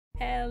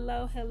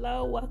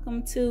Hello,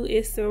 welcome to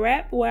Itz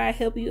Sirap, where I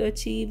help you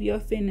achieve your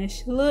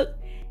finished look.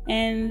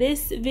 In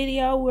this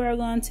video, we're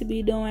going to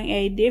be doing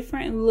a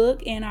different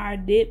look in our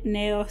dip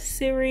nail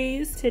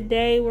series.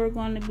 Today we're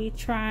going to be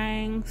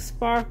trying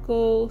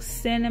Sparkle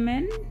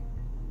Cinnamon.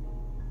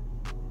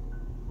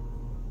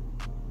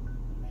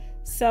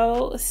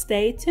 So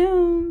stay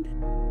tuned.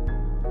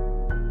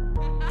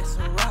 It's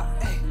a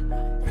wrap, hey.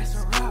 It's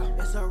a wrap,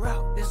 it's a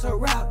wrap, it's a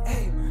wrap,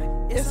 hey.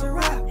 It's a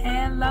wrap.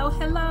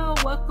 Hello,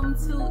 welcome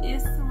to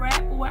Itz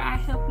Sirap, where I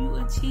help you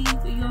achieve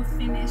your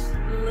finished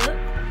look.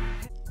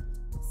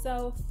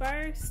 So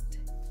first,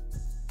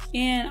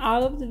 in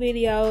all of the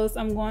videos,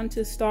 I'm going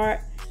to start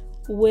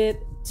with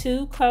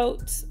 2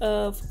 coats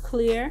of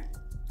clear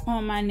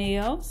on my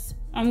nails.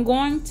 I'm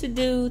going to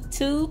do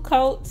 2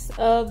 coats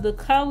of the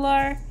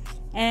color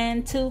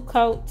and 2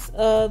 coats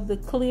of the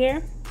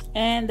clear,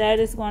 and that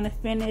is going to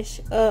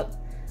finish up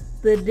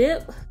the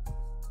dip.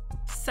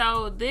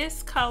 So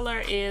this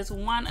color is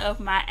one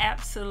of my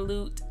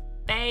absolute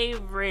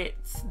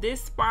favorites.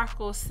 This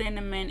Sparkle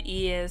Cinnamon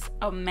is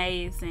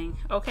amazing.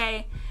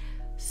 Okay,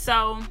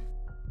 so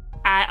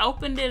I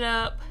opened it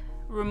up,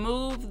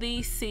 removed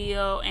the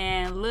seal,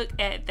 and look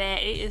at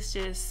that. It is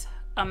just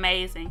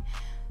amazing.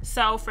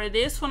 So for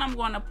this one, I'm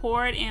going to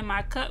pour it in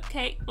my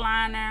cupcake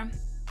liner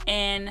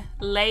and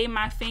lay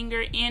my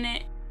finger in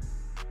it.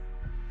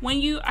 When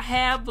you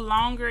have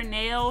longer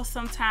nails,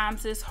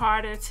 sometimes it's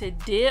harder to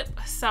dip,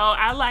 so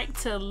I like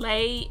to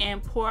lay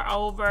and pour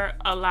over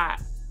a lot.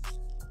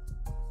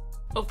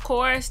 Of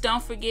course,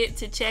 don't forget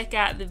to check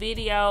out the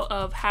video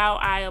of how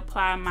I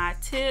apply my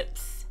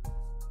tips,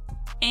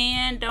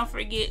 and don't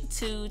forget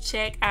to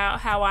check out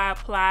how I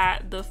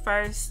apply the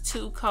first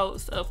 2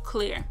 coats of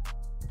clear.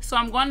 So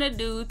I'm going to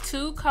do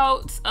 2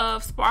 coats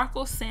of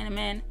Sparkle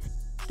Cinnamon,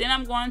 then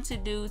I'm going to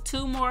do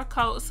 2 more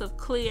coats of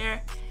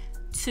clear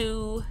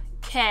to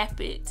cap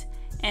it,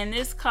 and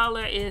this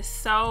color is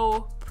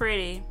so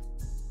pretty.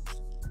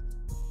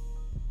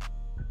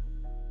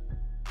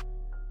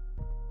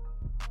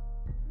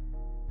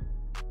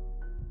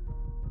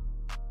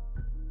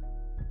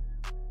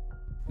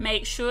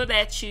 Make sure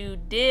that you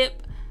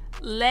dip,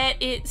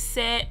 let it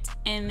set,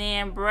 and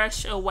then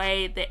brush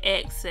away the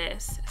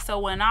excess.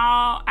 So in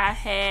all, I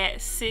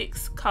had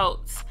 6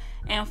 coats,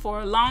 and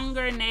for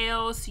longer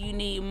nails you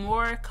need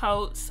more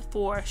coats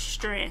for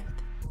strength.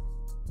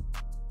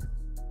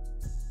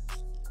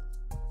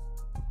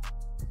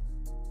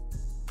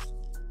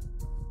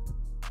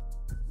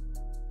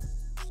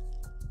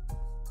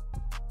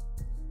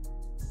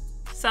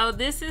 So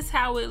this is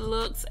how it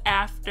looks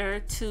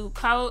after 2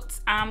 coats.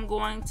 I'm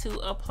going to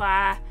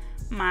apply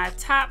my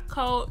top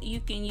coat. You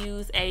can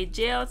use a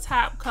gel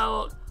top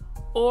coat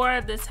or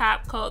the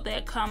top coat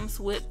that comes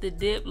with the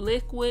dip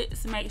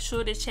liquids. Make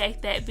sure to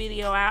check that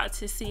video out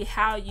to see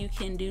how you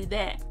can do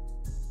that.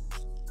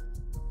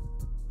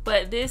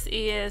 But this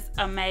is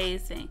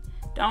amazing.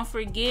 Don't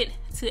forget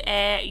to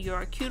add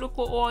your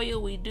cuticle oil.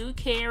 We do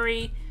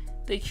carry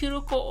the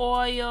cuticle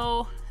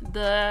oil,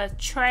 the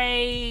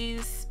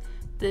trays,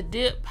 the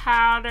dip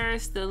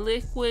powders, the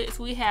liquids.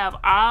 We have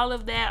all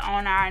of that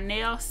on our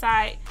nail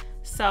site.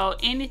 So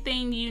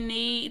anything you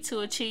need to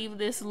achieve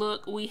this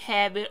look, we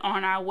have it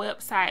on our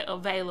website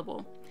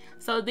available.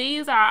 So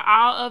these are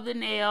all of the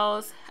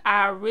nails.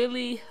 I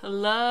really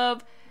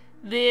love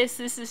this.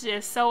 This is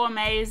just so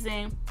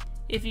amazing.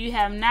 If you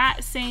have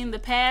not seen the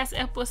past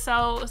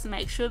episodes,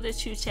 make sure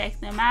that you check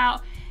them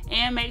out.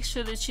 And make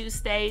sure that you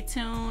stay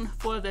tuned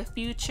for the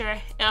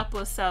future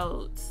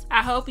episodes.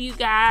 I hope you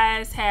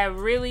guys have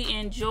really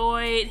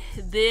enjoyed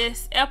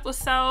this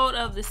episode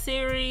of the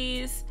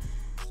series.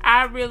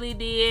 I really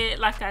did.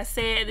 Like I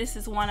said, this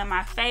is one of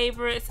my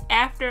favorites.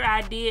 After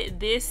I did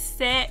this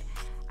set,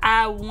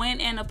 I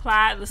went and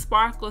applied the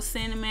Sparkle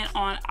Cinnamon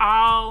on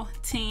all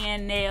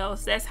 10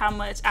 nails. That's how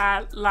much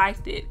I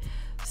liked it.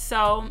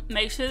 So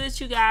make sure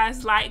that you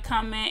guys like,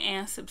 comment,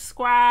 and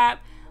subscribe.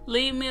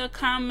 Leave me a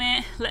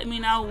comment. Let me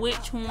know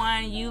which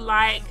one you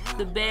like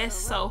the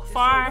best so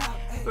far.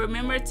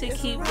 Remember to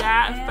keep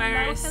God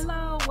first,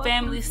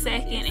 family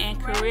second,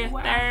 and career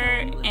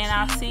third. And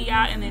I'll see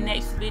y'all in the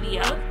next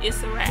video.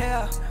 It's a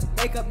wrap.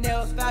 Makeup,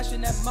 nails,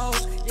 fashion, and more.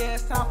 Yeah,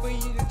 it's time for you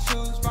to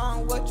choose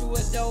from what you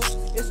adore.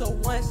 It's a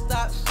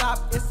one-stop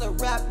shop. It's a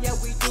wrap. Yeah,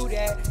 we do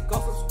that. Go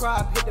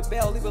subscribe, hit the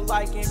bell, leave a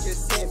like, and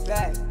just sit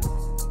back.